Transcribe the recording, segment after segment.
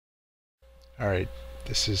Alright,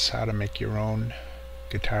 this is how to make your own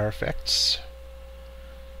guitar effects.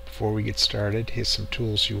 Before we get started, here's some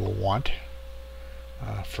tools you will want.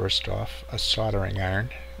 First off, a soldering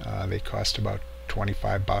iron. They cost about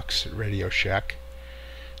 25 bucks at Radio Shack.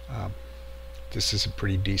 This is a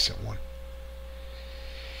pretty decent one.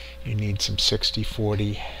 You need some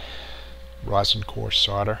 60-40 rosin core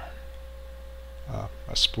solder,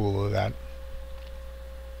 a spool of that.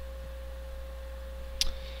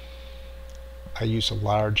 I use a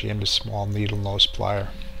large and a small needle nose plier.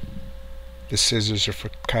 The scissors are for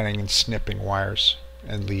cutting and snipping wires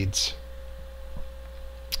and leads.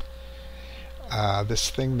 This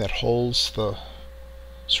thing that holds the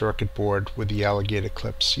circuit board with the alligator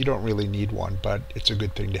clips, you don't really need one, but it's a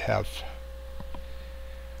good thing to have.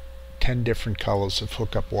 10 different colors of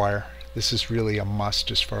hookup wire. This is really a must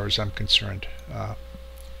as far as I'm concerned.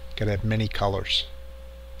 Gotta have many colors,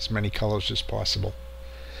 as many colors as possible.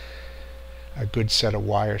 A good set of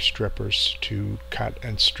wire strippers to cut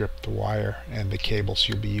and strip the wire and the cables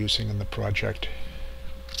you'll be using in the project.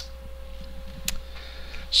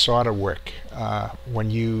 Solder wick.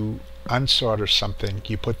 When you unsolder something,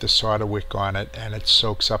 you put the solder wick on it and it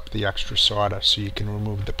soaks up the extra solder so you can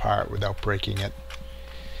remove the part without breaking it.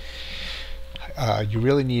 You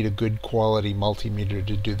really need a good quality multimeter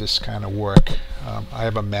to do this kind of work. I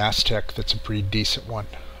have a Mastech that's a pretty decent one,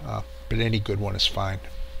 but any good one is fine.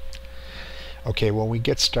 Okay, when we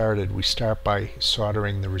get started, we start by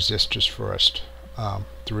soldering the resistors first. The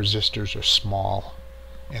resistors are small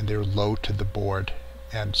and they're low to the board,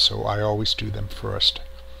 and so I always do them first.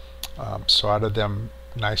 Solder them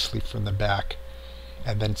nicely from the back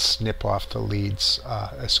and then snip off the leads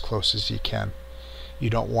as close as you can.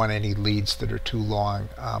 You don't want any leads that are too long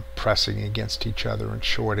pressing against each other and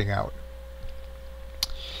shorting out.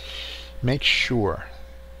 Make sure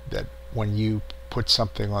that when you put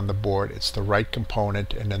something on the board, it's the right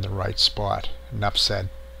component and in the right spot. Enough said.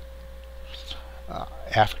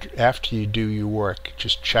 After you do your work,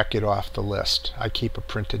 just check it off the list. I keep a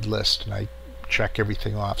printed list and I check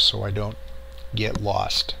everything off so I don't get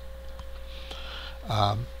lost.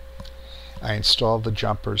 I install the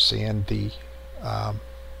jumpers and the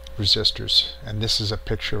resistors, and this is a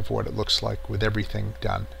picture of what it looks like with everything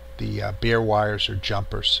done. The bare wires are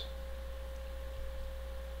jumpers.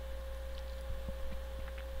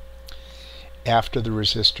 After the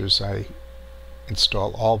resistors, I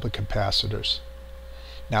install all the capacitors.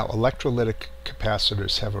 Now, electrolytic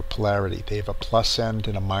capacitors have a polarity. They have a plus end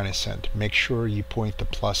and a minus end. Make sure you point the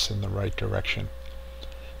plus in the right direction.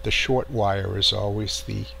 The short wire is always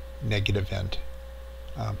the negative end.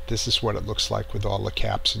 This is what it looks like with all the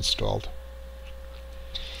caps installed.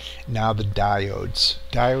 Now the diodes.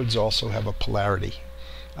 Diodes also have a polarity.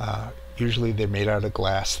 Usually they're made out of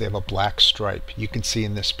glass. They have a black stripe. You can see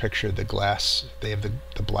in this picture the glass, they have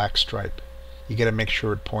the black stripe. You got to make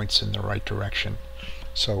sure it points in the right direction.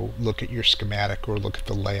 So look at your schematic or look at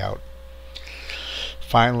the layout.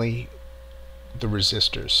 Finally, the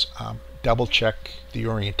resistors. Double check the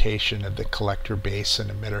orientation of the collector, base,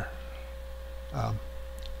 and emitter.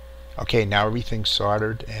 Okay, now everything's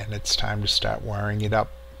soldered and it's time to start wiring it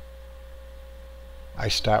up. I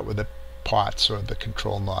start with the pots or the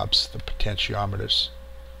control knobs, the potentiometers.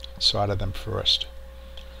 Solder them first.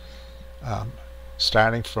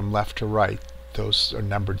 Starting from left to right, those are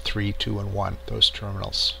numbered 3, 2, and 1, those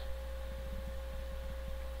terminals.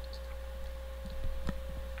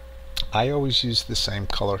 I always use the same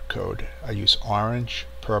color code. I use orange,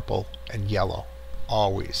 purple, and yellow.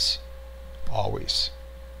 Always. Always.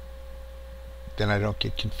 Then I don't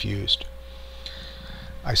get confused.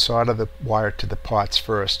 I solder the wire to the pots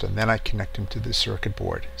first and then I connect them to the circuit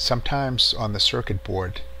board. Sometimes on the circuit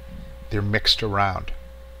board they're mixed around.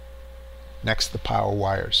 Next, the power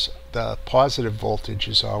wires. The positive voltage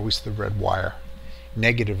is always the red wire.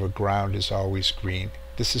 Negative or ground is always green.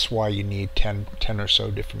 This is why you need 10 or so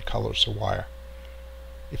different colors of wire.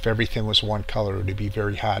 If everything was one color, it would be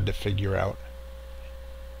very hard to figure out.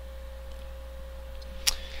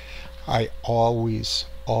 I always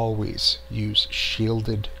use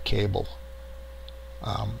shielded cable.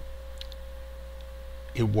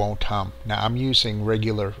 It won't hum. Now I'm using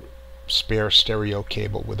regular spare stereo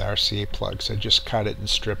cable with RCA plugs. I just cut it and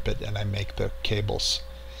strip it and I make the cables.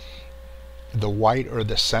 The white or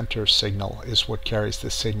the center signal is what carries the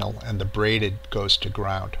signal, and the braided goes to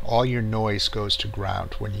ground. All your noise goes to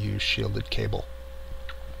ground when you use shielded cable.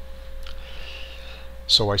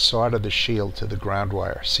 So I solder the shield to the ground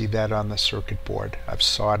wire. See that on the circuit board? I've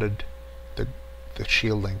soldered the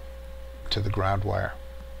shielding to the ground wire.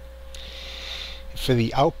 For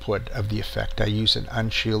the output of the effect, I use an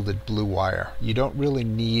unshielded blue wire. You don't really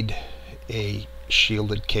need a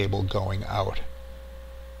shielded cable going out.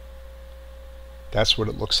 That's what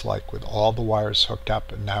it looks like with all the wires hooked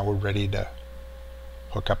up, and now we're ready to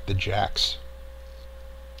hook up the jacks.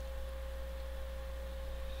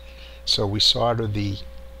 So we solder the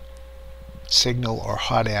signal or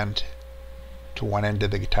hot end to one end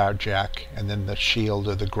of the guitar jack, and then the shield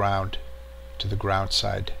or the ground to the ground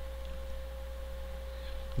side.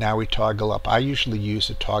 Now we toggle up. I usually use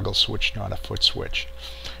a toggle switch, not a foot switch.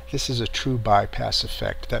 This is a true bypass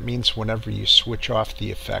effect. That means whenever you switch off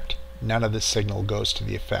the effect, none of the signal goes to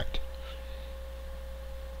the effect.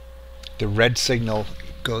 The red signal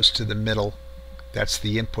goes to the middle. That's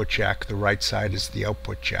the input jack. The right side is the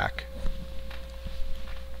output jack.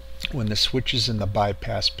 When the switch is in the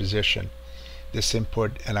bypass position, this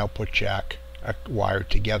input and output jack are wired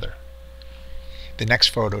together. The next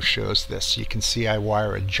photo shows this. You can see I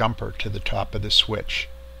wire a jumper to the top of the switch.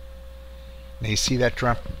 Now you see that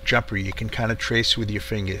jumper, you can kind of trace with your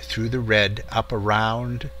finger through the red, up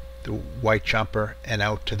around the white jumper, and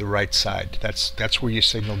out to the right side. That's where your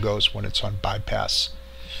signal goes when it's on bypass.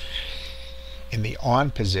 In the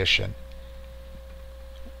on position,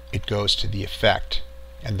 it goes to the effect,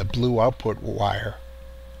 and the blue output wire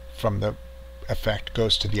from the effect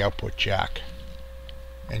goes to the output jack,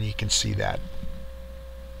 and you can see that.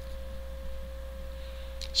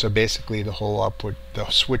 So basically the whole output, the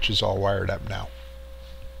switch is all wired up now.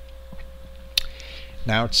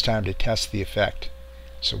 Now it's time to test the effect.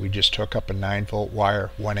 So we just hook up a 9-volt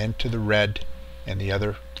wire, one end to the red and the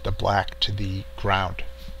other, the black, to the ground.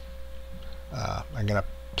 I'm going to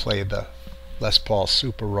play the Les Paul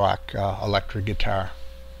Super Rock electric guitar.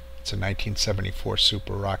 It's a 1974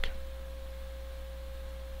 Super Rock.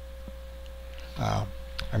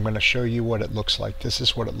 I'm going to show you what it looks like. This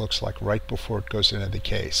is what it looks like right before it goes into the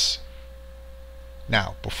case.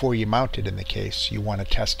 Now, before you mount it in the case, you want to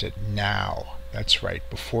test it now. That's right.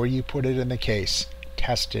 Before you put it in the case,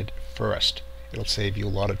 test it first. It'll save you a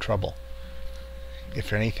lot of trouble.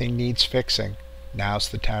 If anything needs fixing, now's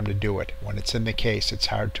the time to do it. When it's in the case, it's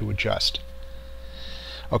hard to adjust.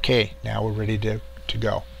 Okay, now we're ready to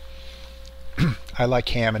go. I like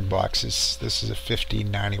Hammond boxes. This is a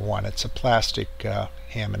 1591. It's a plastic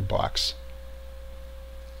Hammond box.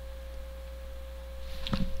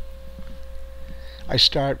 I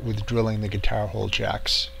start with drilling the guitar hole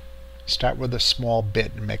jacks. Start with a small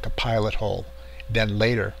bit and make a pilot hole. Then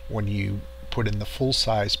later, when you put in the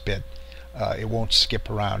full-size bit, it won't skip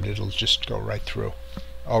around. It'll just go right through.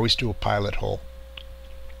 Always do a pilot hole.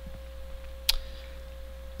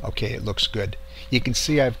 Okay, it looks good. You can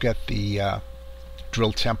see I've got the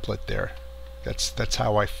drill template there. That's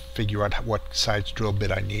how I figure out what size drill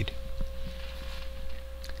bit I need.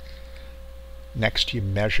 Next, you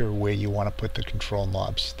measure where you want to put the control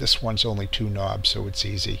knobs. This one's only 2 knobs, so it's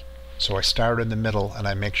easy. So I start in the middle and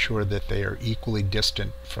I make sure that they are equally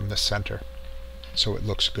distant from the center, so it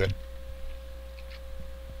looks good.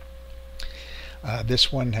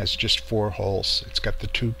 This one has just 4 holes. It's got the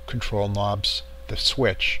 2 control knobs, the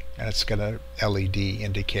switch, and it's got a LED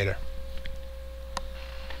indicator.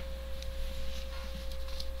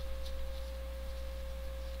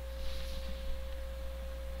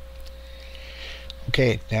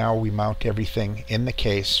 Okay, now we mount everything in the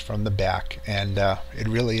case from the back, and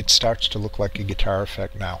it starts to look like a guitar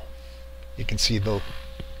effect now. You can see the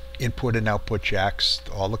input and output jacks,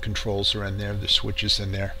 all the controls are in there, the switch is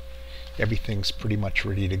in there. Everything's pretty much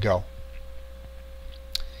ready to go.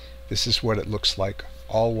 This is what it looks like,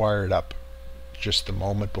 all wired up just the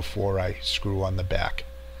moment before I screw on the back.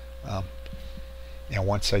 And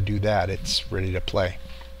once I do that, it's ready to play.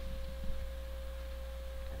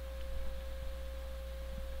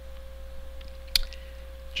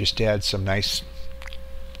 Just add some nice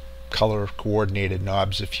color coordinated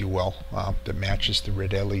knobs, if you will, that matches the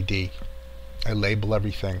red LED. I label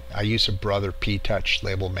everything. I use a Brother P-Touch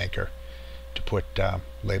label maker to put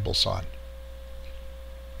labels on.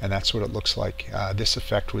 And that's what it looks like. This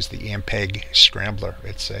effect was the Ampeg Scrambler.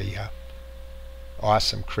 It's a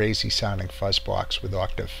awesome, crazy sounding fuzz box with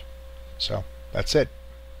octave. So that's it.